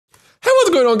what's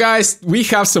going on, guys? We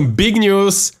have some big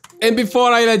news. And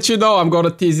before I let you know, I'm gonna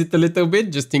tease it a little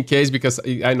bit, just in case, because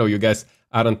I know you guys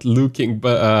aren't looking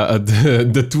at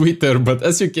the Twitter. But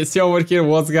as you can see over here,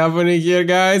 what's happening here,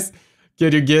 guys?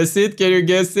 Can you guess it? Can you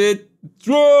guess it?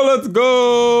 Oh, let's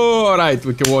go! Alright,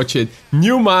 we can watch it.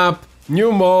 New map,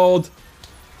 new mode,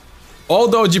 all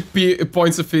the OG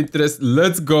points of interest.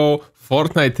 Let's go.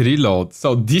 Fortnite Reload.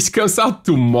 So this comes out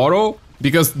tomorrow,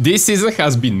 because this season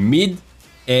has been mid.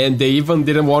 And they even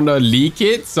didn't want to leak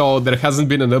it, so there hasn't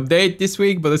been an update this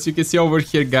week. But as you can see over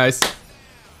here, guys,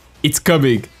 it's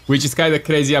coming, which is kind of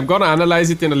crazy. I'm gonna analyze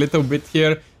it in a little bit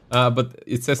here, but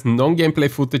it says non-gameplay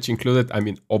footage included. I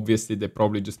mean, obviously, they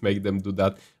probably just make them do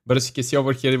that. But as you can see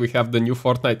over here, we have the new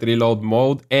Fortnite Reload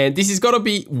mode. And this is gonna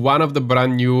be one of the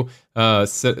brand new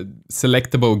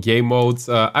selectable game modes.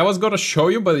 I was gonna show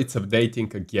you, but it's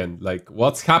updating again. Like,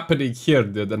 what's happening here?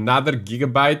 Another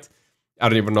gigabyte? I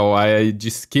don't even know, it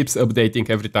just keeps updating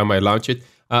every time I launch it.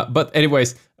 But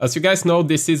anyways, as you guys know,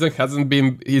 this season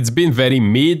it's been very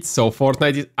mid, so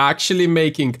Fortnite is actually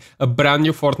making a brand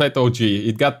new Fortnite OG.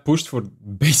 It got pushed for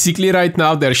basically right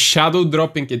now. They're shadow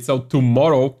dropping it, so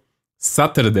tomorrow,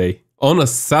 Saturday, on a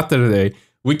Saturday,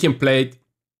 we can play it.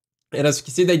 And as you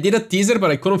can see, they did a teaser,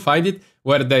 but I couldn't find it,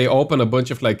 where they open a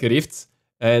bunch of like rifts.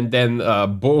 And then,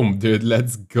 boom, dude,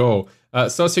 let's go.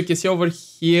 So as you can see over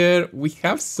here, we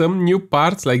have some new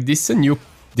parts. Like this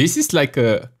is like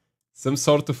some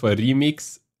sort of a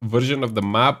remix version of the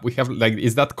map. We have like,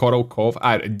 is that Coral Cove?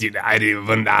 I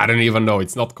don't even know.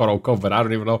 It's not Coral Cove, but I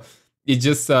don't even know. It's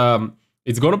just,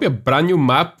 it's gonna be a brand new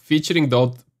map featuring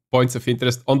the points of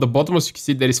interest. On the bottom, as you can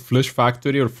see, there is Flush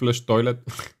Factory or Flush Toilet.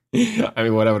 I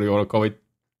mean, whatever you wanna call it.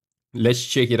 Let's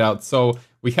check it out. So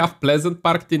we have Pleasant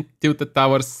Park, Tilted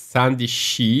Towers, Sandy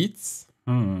Sheets.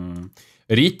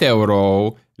 Retail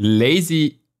Row,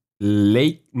 Lazy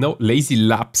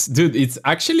Laps. Dude, it's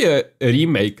actually a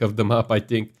remake of the map, I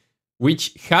think,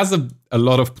 which has a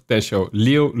lot of potential.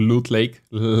 Leo Loot Lake,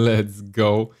 let's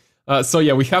go. So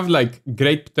yeah, we have like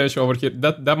great potential over here.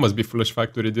 That must be Flush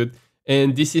Factory, dude.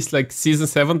 And this is like Season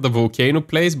 7, the volcano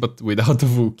place, but without the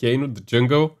volcano, the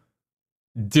jungle.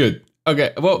 Dude,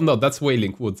 okay, well, no, that's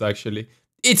Wailing Woods, actually.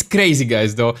 It's crazy,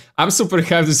 guys, though. I'm super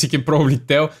hyped, as you can probably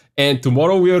tell. And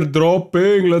tomorrow we are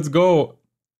dropping. Let's go.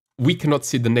 We cannot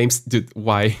see the names. Dude,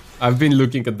 why? I've been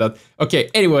looking at that.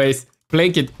 Okay, anyways,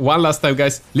 playing it one last time,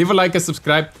 guys. Leave a like and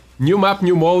subscribe. New map,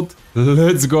 new mode.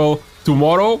 Let's go.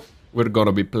 Tomorrow, we're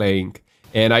gonna be playing.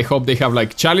 And I hope they have,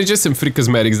 like, challenges and free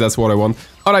cosmetics. That's what I want.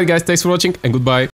 Alright, guys, thanks for watching and goodbye.